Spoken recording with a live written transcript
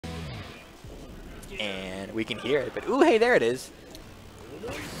And we can hear it, but ooh, hey, there it is.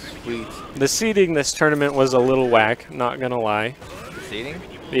 Sweet. The seeding this tournament was a little whack, not gonna lie. The seeding?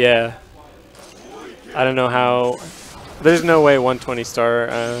 Yeah. I don't know how. There's no way 120 star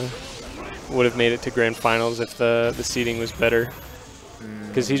would have made it to grand finals if the seeding was better.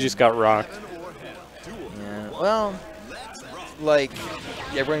 Because he just got rocked. Yeah. Well, like,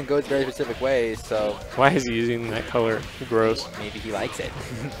 everyone goes very specific ways, so. Why is he using that color? Gross. Maybe he likes it.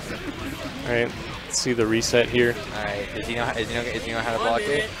 All right. Let's see the reset here. All right. Does he know how to block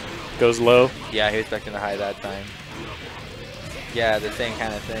it? Goes low. Yeah, he was expecting the high that time. Yeah, the same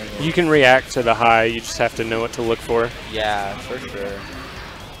kind of thing. You can react to the high. You just have to know what to look for. Yeah, for sure.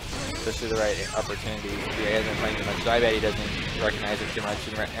 Especially the right opportunity. He hasn't playing too much, so I bet he doesn't recognize it too much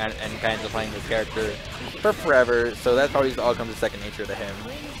and plans on playing this character for forever. So that probably all comes to second nature to him.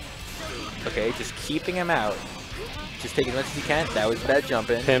 Okay, just keeping him out. Just take as much as he can. That was bad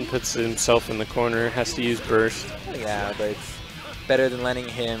jumping. Pan puts himself in the corner. Has to use burst. Yeah, but it's better than letting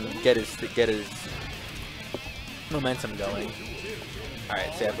him get his momentum going. All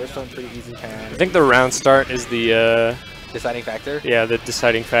right, so yeah, first one pretty easy. Pan. I think the round start is the deciding factor. Yeah, the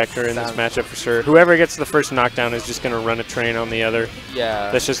deciding factor in this matchup for sure. Whoever gets the first knockdown is just gonna run a train on the other. Yeah.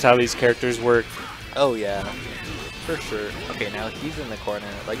 That's just how these characters work. Oh yeah, for sure. Okay, now he's in the corner,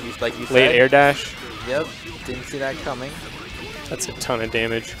 like you said. Late air dash. Yep, didn't see that coming. That's a ton of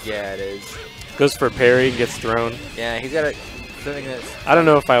damage. Yeah, it is. Goes for a parry, gets thrown. Yeah, he's got something that's. I don't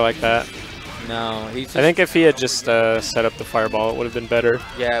know if I like that. No, he's. Just, I think if he had just set up the fireball, it would have been better.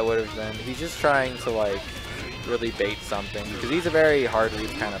 Yeah, it would have been. He's just trying to like really bait something because he's a very hard read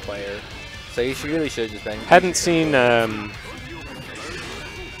kind of player. So he really should have just been. Hadn't seen.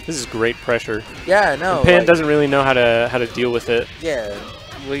 This is great pressure. Yeah, no. And Pan doesn't really know how to deal with it. Yeah,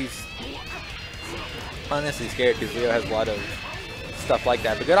 well, he's honestly scared because Leo has a lot of stuff like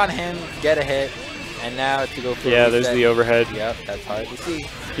that. But good on him, get a hit, and now to go for yeah, there's the overhead. Yep, that's hard to see.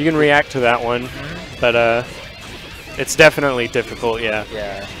 You can react to that one, but it's definitely difficult. Yeah.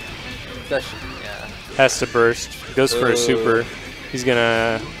 Yeah. Especially, yeah. Has to burst. Goes for a super. He's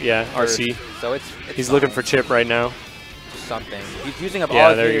gonna RC. So it's he's looking for chip right now. Something. He's using up all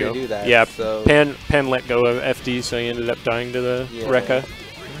his meter to do that. Yeah. So. Pan let go of FD, so he ended up dying to the Rekka.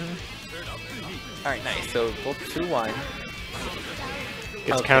 All right, nice. So both 2-1.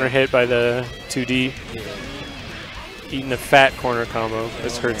 Gets counter hit by the 2D. Yeah. Eating a fat corner combo.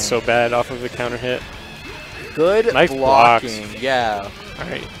 This hurts so bad off of the counter hit. Good nice blocking. Blocks. Yeah. All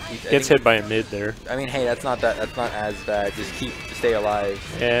right. Gets hit by a mid there. I mean, hey, that's not as bad. Just stay alive.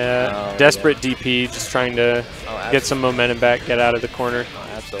 Yeah. Desperate DP, just trying to get some momentum back, get out of the corner. Oh,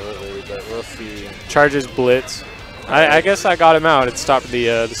 absolutely, but we'll see. Charges blitz. I guess I got him out. It stopped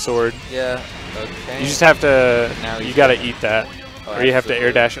the sword. Yeah. Okay. You just have to. You gotta eat that, or you have to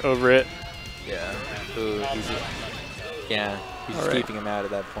air dash over it. Yeah. Ooh, he's just keeping him out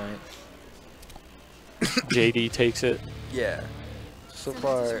at that point. JD takes it. Yeah. So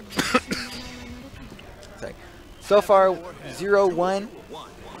far, so far 0-1,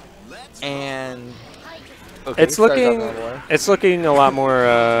 and okay, it's looking a lot more,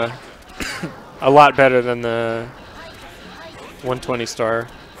 a lot better than the 120 star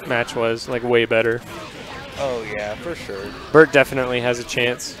match was. Like way better. Oh yeah, for sure. Bert definitely has a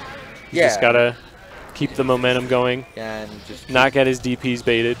chance. Yeah. Just gotta keep the momentum going. Yeah, and just not get his DPs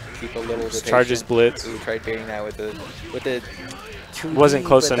baited. Keep a little bit. Charges blitz. We tried baiting that with the 2D, wasn't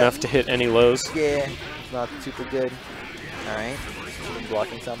close enough to hit any lows. Yeah, it's not super good. All right,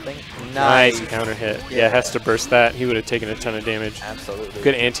 blocking something. Nice counter hit. Yeah, has to burst that. He would have taken a ton of damage. Absolutely.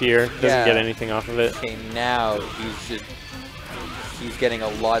 Good anti-air. Doesn't get anything off of it. Okay, now he's getting a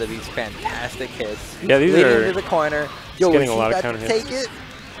lot of these fantastic hits. Yeah, these leading are. Into the corner. He's getting a lot of counter hits. Take it.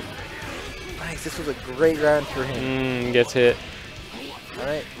 Nice. This was a great round for him. Gets hit. All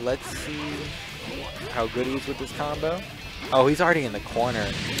right, let's see how good he is with this combo. Oh, he's already in the corner.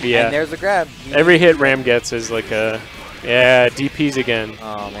 Yeah. And there's the grab. Every hit Ram gets is like a, DPs again.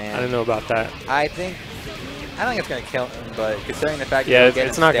 Oh, man. I don't know about that. I think it's going to kill him, but considering the fact that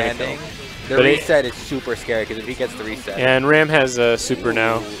it's not going to kill him. The reset is super scary because if he gets the reset. Yeah, and Ram has a super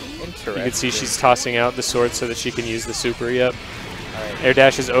now. Interesting. You can see she's tossing out the sword so that she can use the super, yep. Right. Air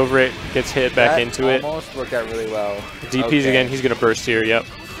dashes over it, gets hit back into it. Almost worked out really well. DPs again, he's going to burst here, yep.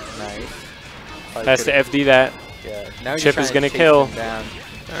 Nice. Has to FD that. Yeah. Now Chip is going to kill. Down.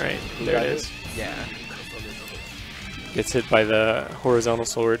 All right, there it is. Yeah. Gets hit by the horizontal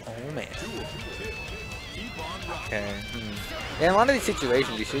sword. Oh, man. Okay. Yeah, in a lot of these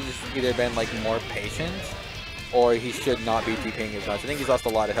situations, you should have just either been like more patient or he should not be DPing as much. I think he's lost a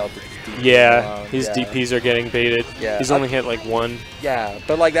lot of health. Yeah, his DPs are getting baited. Yeah. He's only hit like 1. Yeah,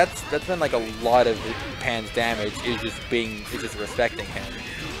 but like that's been like a lot of Pan's damage is just respecting him.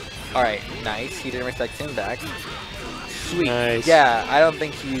 All right, nice. He didn't respect him back. Sweet. Nice. Yeah, I don't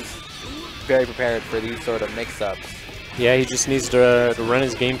think he's very prepared for these sort of mix-ups. Yeah, he just needs to run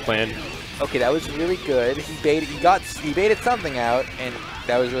his game plan. Okay, that was really good. He baited something out, and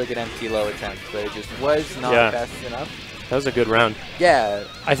that was really good empty low attempt, but it just was not fast enough. That was a good round. Yeah.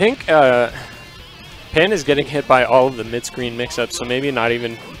 I think Pan is getting hit by all of the mid-screen mix-ups, so maybe not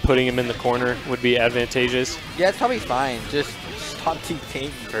even putting him in the corner would be advantageous. Yeah, it's probably fine. Just stop TPing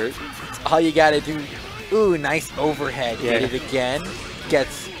first. That's all you gotta do. Ooh, nice overhead. Yeah. Hit it again.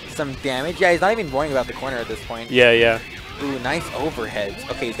 Gets some damage. Yeah, he's not even worrying about the corner at this point. Yeah, yeah. Ooh, nice overheads.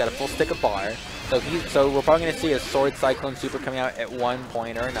 Okay, he's got a full stick of bar. So we're probably going to see a Sword Cyclone Super coming out at one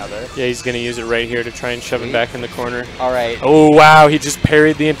point or another. Yeah, he's going to use it right here to try and shove him back in the corner. All right. Oh, wow. He just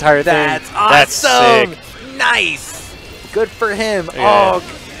parried the entire thing. That's awesome. That's sick. Nice. Good for him. Yeah.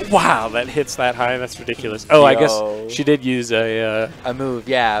 Oh, wow. That hits that high. That's ridiculous. Oh, I guess she did use a move,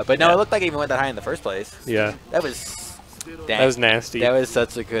 yeah. But no, it looked like it even went that high in the first place. Yeah. That was... Dang. That was nasty. That was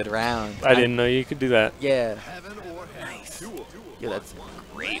such a good round. I didn't know you could do that. Yeah. Nice. Yeah, that's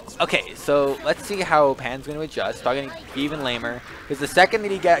great. Okay, so let's see how Pan's going to adjust. Probably going to be even lamer. Because the second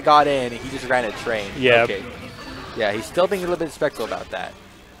that he got in, he just ran a train. Yeah. Okay. Yeah, he's still being a little bit spectral about that.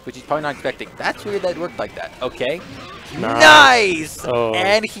 Which he's probably not expecting. That's weird that it worked like that. Okay. Nice! Oh.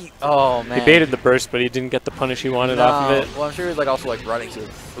 And oh man. He baited the burst, but he didn't get the punish he wanted off of it. Well, I'm sure he was like also like running to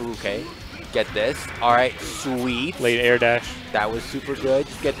okay. Get this. All right, sweet. Late air dash. That was super good.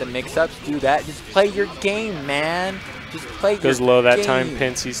 Just get the mix-ups. Do that. Just play your game, man. Just play your game. Goes low that time.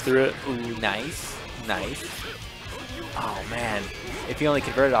 Pin sees through it. Ooh, nice. Nice. Oh, man. If he only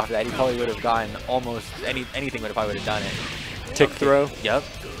converted off of that, he probably would have gotten almost anything would have done it. Tick throw. Yep.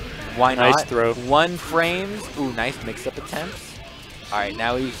 Why not? Nice throw. 1 frames. Ooh, nice mix-up attempts. All right,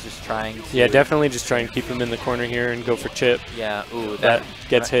 now he's just trying to... Yeah, definitely just try and keep him in the corner here and go for chip. Yeah, ooh. That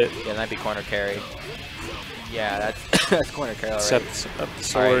gets hit. Yeah, that might be corner carry. Yeah, that's corner carry already. Sets up the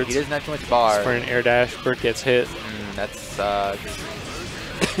swords. All right, he doesn't have too much bar. For an air dash, Bert gets hit. That sucks.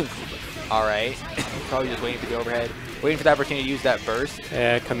 All right. Probably just waiting for the overhead. Waiting for the opportunity to use that burst.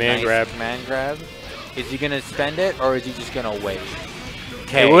 Yeah, command nice grab. Command grab. Is he going to spend it, or is he just going to wait?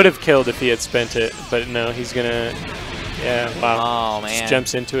 Okay. It would have killed if he had spent it, but no, he's going to... Yeah, wow. Oh, man. Just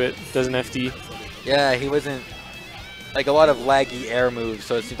jumps into it. Doesn't FD. Yeah, he wasn't... Like, a lot of laggy air moves,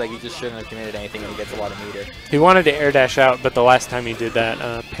 so it seems like he just shouldn't have committed anything and he gets a lot of meter. He wanted to air dash out, but the last time he did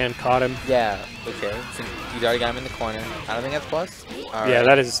that, Pan caught him. Yeah, okay. So he's already got him in the corner. I don't think that's plus. All yeah, right.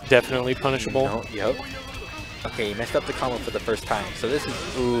 that is definitely punishable. No, yep. Okay, he messed up the combo for the first time. So this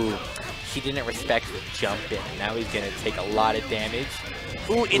is... Ooh. He didn't respect the jump in. Now he's going to take a lot of damage.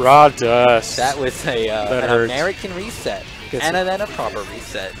 Ooh, Raw dust. That was an American reset. And then a proper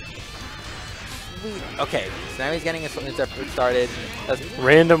reset. Sweet. Okay, so now he's getting his effort started.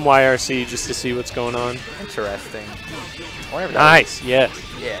 Random YRC just to see what's going on. Interesting. Nice, yes.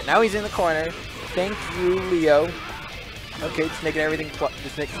 Yeah, now he's in the corner. Thank you, Leo. Okay, just making everything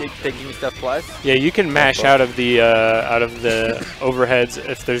taking stuff plus. Yeah, you can mash out of the overheads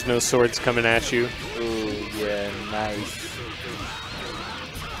if there's no swords coming at you. Ooh, yeah, nice.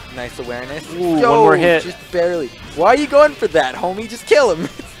 Nice awareness. Ooh, one more hit. Just barely. Why are you going for that, homie? Just kill him.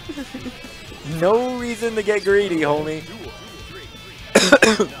 No reason to get greedy, homie.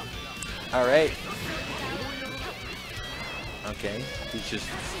 All right. Okay. He's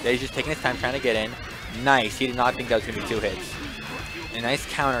just taking his time trying to get in. Nice. He did not think that was going to be 2 hits. A nice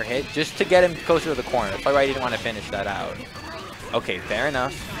counter hit just to get him closer to the corner. That's probably why he didn't want to finish that out. Okay, fair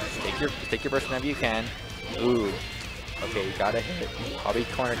enough. Take your burst whenever you can. Ooh. Okay, you got a hit. Probably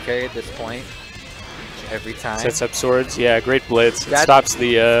corner carry at this point. Every time. Sets up swords. Yeah, great blitz. It stops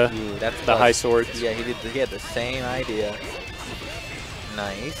the high swords. Yeah, he had the same idea.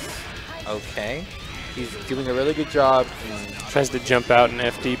 Nice. Okay. He's doing a really good job. Tries to jump out and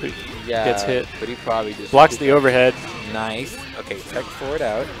FD, but gets hit. But he probably just blocks the overhead. Nice. Okay, tech forward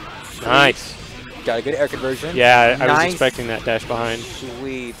out. Nice. Got a good air conversion. Yeah, I was expecting that dash behind.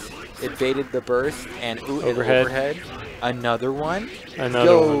 Sweet. It baited the burst and overhead. Another one.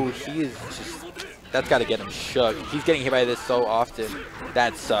 Another one. He is just... That's got to get him shook. He's getting hit by this so often.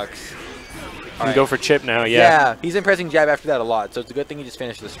 That sucks. He can go for chip now, Yeah, he's impressing jab after that a lot, so it's a good thing he just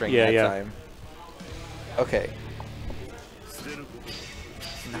finished the string that time. Okay.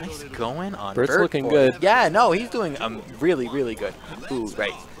 Nice going on Bert's looking good. Yeah, no, he's doing really, really good. Ooh,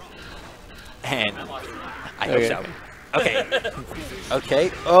 right. And I hope so. Okay.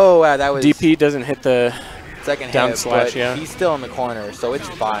 Okay. Oh, wow, that was... DP doesn't hit the second Down hit, slash, but yeah. he's still in the corner, so it's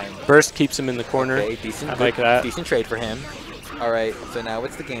fine. Burst keeps him in the corner. Okay, decent, I like that. Decent trade for him. All right, so now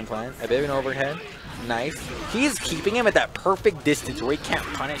what's the game plan? A bit of an overhead. Nice. He's keeping him at that perfect distance where he can't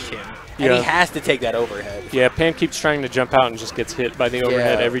punish him, and he has to take that overhead. Yeah, Pan keeps trying to jump out and just gets hit by the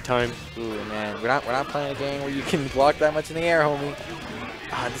overhead every time. Ooh, man, we're not playing a game where you can block that much in the air, homie.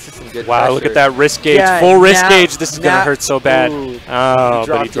 Ah, this is some good Wow, pressure. look at that wrist gauge. Yeah, Full wrist gauge. This is going to hurt so bad. Ooh, oh,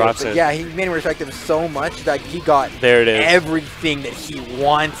 but he drops it. Yeah, he made him respect him so much that he got there it is. Everything that he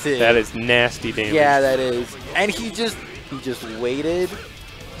wanted. That is nasty damage. Yeah, that is. And he just waited.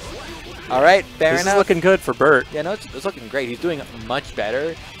 All right, fair enough. This is looking good for Bert. Yeah, no, it's looking great. He's doing much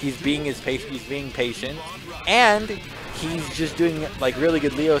better. He's being patient, and he's just doing like really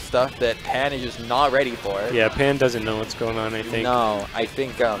good Leo stuff that Pan is just not ready for. Yeah, Pan doesn't know what's going on, I think. No, I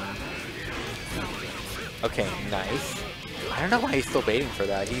think okay, nice. I don't know why he's still waiting for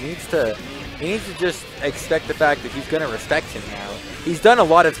that. He needs to just expect the fact that he's gonna respect him now. He's done a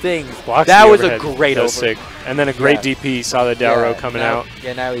lot of things. Blocks that was overhead. a great that was sick. And then a great DP. Saw the Dauro coming out.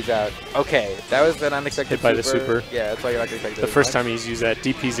 Yeah, now he's out. Okay, that was an unexpected hit by the super. Yeah, that's why you're not expecting the first time he's used that.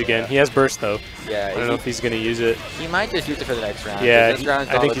 DPs again. He has burst though. Yeah. I don't know if he's gonna use it. He might just use it for the next round. Yeah,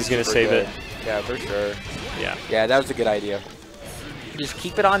 I think he's gonna save it. Yeah, for sure. Yeah. Yeah, that was a good idea. Just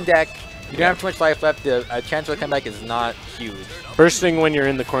keep it on deck. You don't have too much life left. The chance for a comeback is not huge. Bursting when you're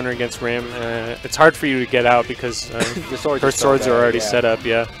in the corner against Ram, it's hard for you to get out because her swords are already set up.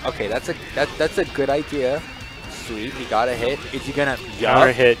 Yeah. Okay, that's a good idea. Sweet, he got a hit. Is he gonna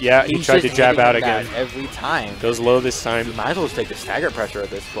counter hit? Yeah, he tried to jab out again. Every time. Goes low this time. You might as well just take the stagger pressure at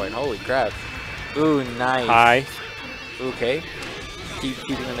this point. Holy crap. Ooh, nice. High. Okay.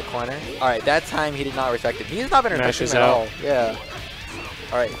 Keeping in the corner. All right, that time he did not respect it. He has not been respecting Mashes at out. all. Yeah.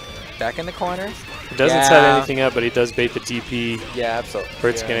 All right, back in the corner. He doesn't set anything up, but he does bait the DP. Yeah, absolutely.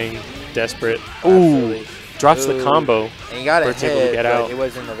 Bert's getting desperate. Absolutely. Ooh, drops the combo. And he got Bert's a hit, able to get out. It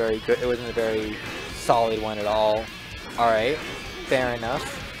wasn't a very good. It wasn't a very solid one at all. All right, fair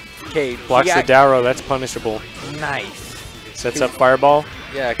enough. Okay, blocks the Dauro. That's punishable. Nice. Sets up fireball.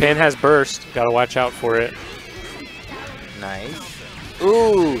 Yeah. Pan has burst. Got to watch out for it. Nice.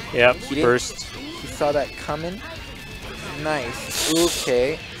 Ooh. Yep. Burst. He saw that coming. Nice.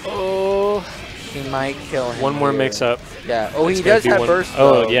 Okay. Oh. He might kill him. One more mix-up. Yeah. Oh, he does have burst.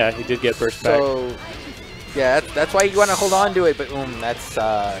 Oh, yeah. He did get burst back. So, yeah, that's why you want to hold on to it. But that's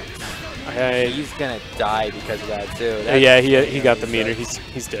he's gonna die because of that too. Yeah, he got the meter.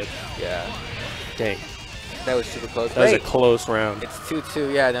 He's dead. Yeah. Dang. That was super close. That was a close round. It's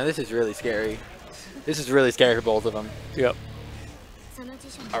 2-2. Yeah. No, this is really scary. This is really scary for both of them. Yep.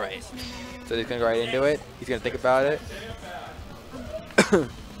 All right. So he's gonna go right into it. He's gonna think about it.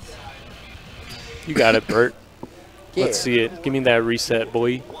 You got it, Bert. Yeah. Let's see it. Give me that reset,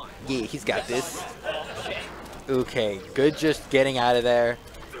 boy. Yeah, he's got this. Okay, good just getting out of there.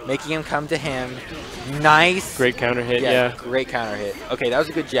 Making him come to him. Nice. Great counter hit, yeah. Great counter hit. Okay, that was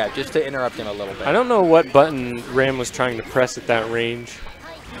a good jab, just to interrupt him a little bit. I don't know what button Ram was trying to press at that range.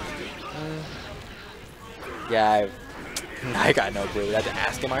 Yeah, I got no clue. We had to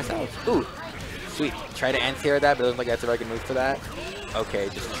ask him ourselves. Ooh, sweet. Try to anti-air that, but it doesn't look like that's a very good move for that. Okay,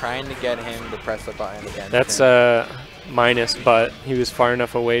 just trying to get him to press the button again. That's minus, but he was far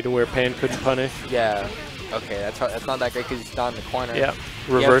enough away to where Pan couldn't punish. Yeah. Okay, that's not that great because he's not in the corner. Yeah.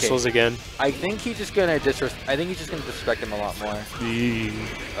 Reversals again. I think he's just gonna disrespect him a lot more.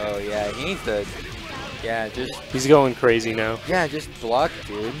 Oh yeah, he needs to. Yeah, just. He's going crazy now. Yeah, just block,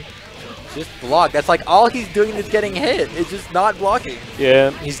 dude. Just block. That's like all he's doing is getting hit. It's just not blocking.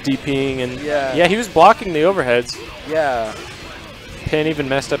 Yeah, he's DPing and yeah, he was blocking the overheads. Yeah. Pan even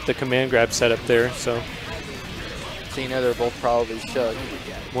messed up the command grab setup there, so. So you know they're both probably shook.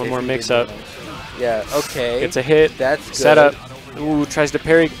 One more mix up. Yeah. Okay. It's a hit. That's good. Set up. Ooh, tries to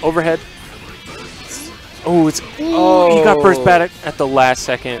parry overhead. Oh, it's. Ooh, he got burst back at the last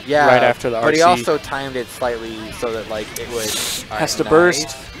second. Yeah. Right after the RC. But he also timed it slightly so that like it would. Has to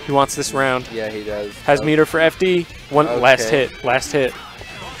burst. He wants this round. Yeah, he does. Has meter for FD. Last hit. Last hit.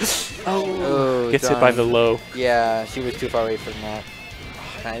 Gets hit by the low. Yeah, she was too far away from that.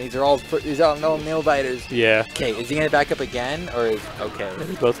 Man, these are all nail biters. Yeah. Okay, is he gonna back up again or is okay?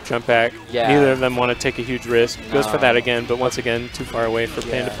 They both jump back. Yeah. Neither of them want to take a huge risk. Goes for that again, but once again too far away for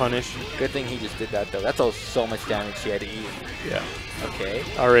Pan to punish. Good thing he just did that though. That's so much damage he had to eat. Yeah. Okay.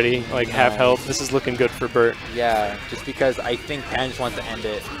 Already like half health. This is looking good for Bert. Yeah, just because I think Pan just wants to end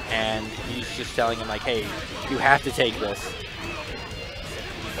it, and he's just telling him like, hey, you have to take this.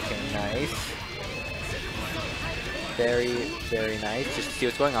 Okay, nice. Very, very nice. Just to see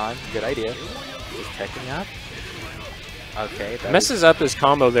what's going on. Good idea. Just checking up. Okay. That Messes up his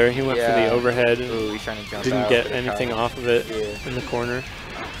combo there. He went for the Yeah. overhead and Ooh, he's trying to jump didn't out get for the anything power. off of it Yeah. in the corner.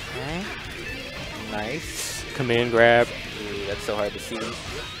 Okay. Nice. Command grab. Ooh, that's so hard to see.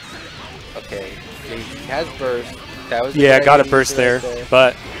 Okay. He has burst. That was Yeah, good got a idea burst right there,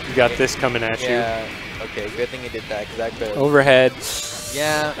 but you got this coming at you. Yeah. Okay, good thing he did that because I could. Overhead.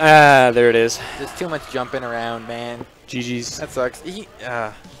 Yeah. Ah, there it is. There's too much jumping around, man. GG's. That sucks. Okay,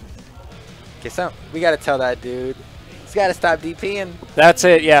 so we gotta tell that dude. He's gotta stop DPing. That's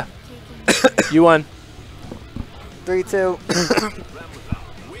it, yeah. You won. 3-2.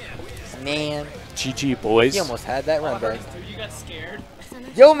 Man. GG, boys. He almost had that run back. You got scared?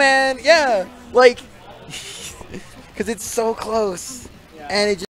 Yo, man. Yeah. Like, because it's so close. And it just.